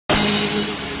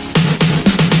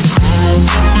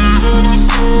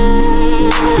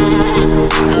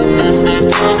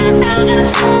And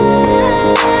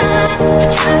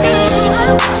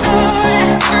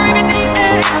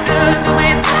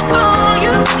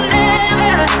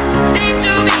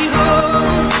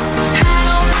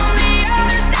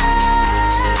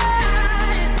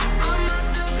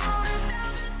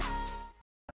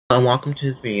welcome to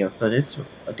this video. So this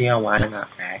DIY I got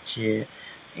ratchet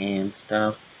and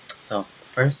stuff. So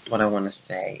first, what I want to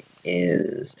say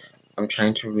is I'm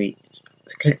trying to reach.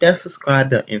 Click that subscribe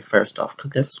button first off.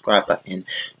 Click that subscribe button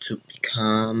to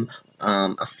become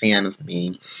a fan of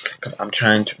me, because I'm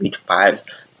trying to reach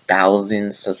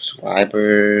 5,000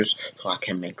 subscribers so I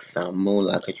can make some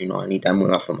moolah. Because I need that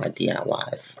moolah for my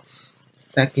DIYs.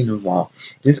 Second of all,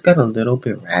 this got a little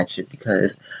bit ratchet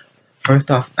because first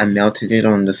off, I melted it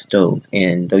on the stove,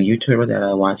 and the YouTuber that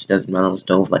I watch does melt on the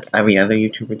stove like every other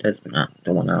YouTuber does, but not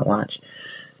the one I watch.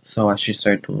 So I should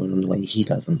start doing them the way he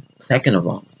does them. Second of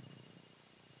all,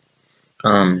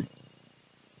 what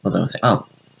was I gonna say? Oh,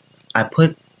 I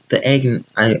put the egg in,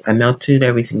 I melted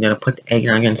everything, then I put the egg in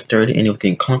again, stirred it, and it was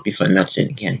getting clumpy, so I melted it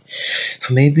again.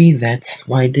 So maybe that's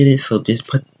why I did it. So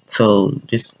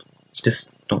just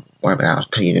don't worry about it. I'll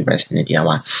tell you the rest in the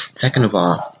DIY. Second of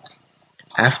all,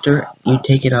 after you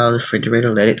take it out of the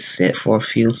refrigerator, let it sit for a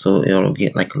few so it'll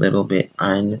get like a little bit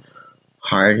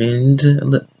unhardened.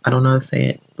 I don't know how to say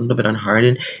it. A little bit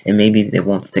unhardened, and maybe it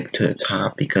won't stick to the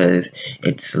top because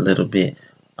it's a little bit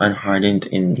unhardened.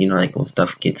 And like when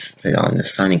stuff gets out in the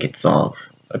sun, it gets all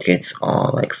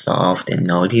like soft and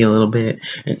melty a little bit.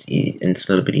 It's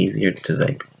a little bit easier to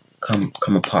like come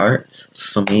apart.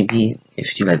 So maybe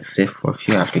if you let it sit for a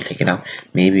few after you take it out,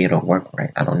 maybe it'll work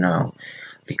right. I don't know.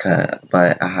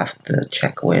 But I have to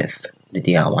check with the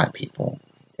DIY people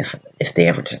if they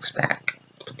ever text back,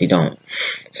 but they don't.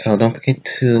 So don't forget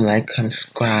to like, comment,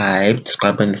 subscribe.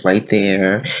 Subscribe button right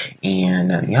there,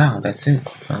 and yeah, that's it.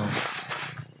 So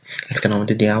let's get on with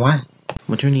the DIY.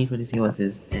 What you need for this EOS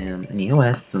is an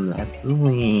EOS, some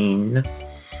Vaseline,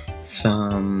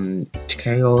 some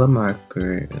Crayola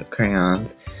marker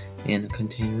crayons, and a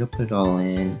container to put it all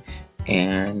in,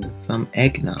 and some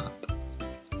eggnog.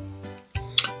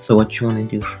 So what you want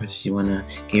to do first, you want to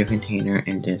get your container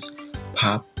and just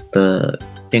pop the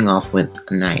thing off with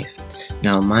a knife.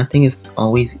 Now my thing is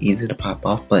always easy to pop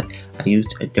off, but I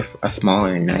used a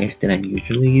smaller knife than I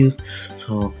usually use,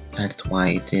 so that's why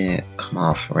it didn't come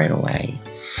off right away.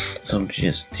 So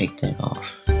just take that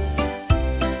off.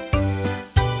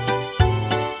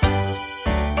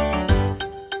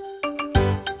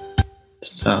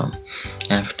 So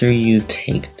after you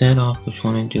take that off, what you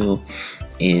want to do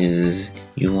is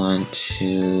you want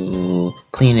to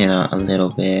clean it out a little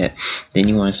bit. Then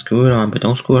you want to screw it on, but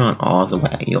don't screw it on all the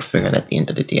way. You'll figure it at the end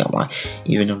of the DIY.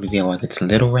 Even though the DIY gets a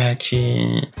little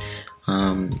ratchet,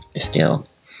 still.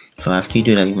 So after you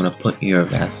do that, you want to put your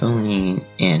Vaseline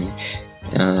in.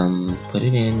 Put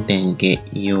it in, then get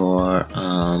your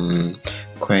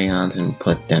crayons and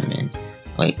put them in.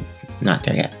 Wait, not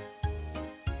there yet.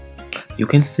 You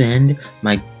can send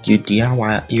your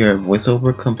DIY, your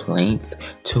voiceover complaints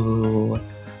to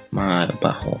my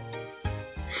butthole.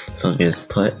 So just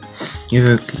put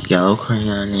your yellow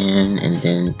crayon in, and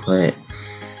then put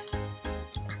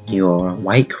your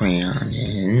white crayon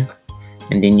in,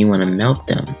 and then you want to melt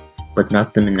them. But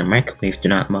melt them in the microwave, do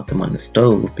not melt them on the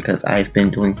stove, because I've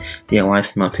been doing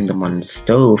DIYs melting them on the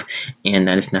stove, and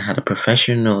that is not how the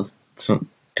professionals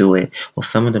do it. Well,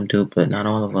 some of them do, but not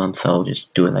all of them, so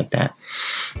just do it like that.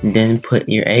 And then put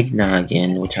your eggnog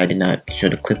in, which I did not show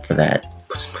the clip for that.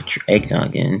 Just put your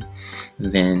eggnog in,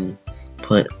 and then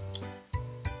put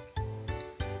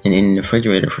it in the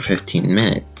refrigerator for 15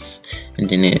 minutes, and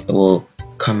then it will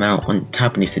come out on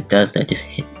top. And if it does that, just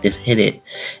hit it,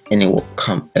 and it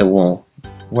will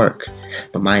work.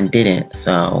 But mine didn't,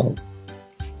 so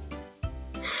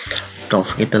don't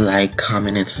forget to like,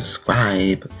 comment, and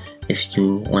subscribe if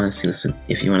you want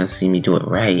to see me do it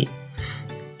right.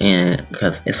 And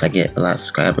because if I get a lot of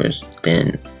subscribers,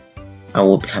 then I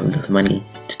will have enough money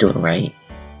to do it right.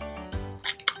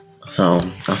 So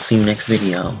I'll see you next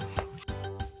video.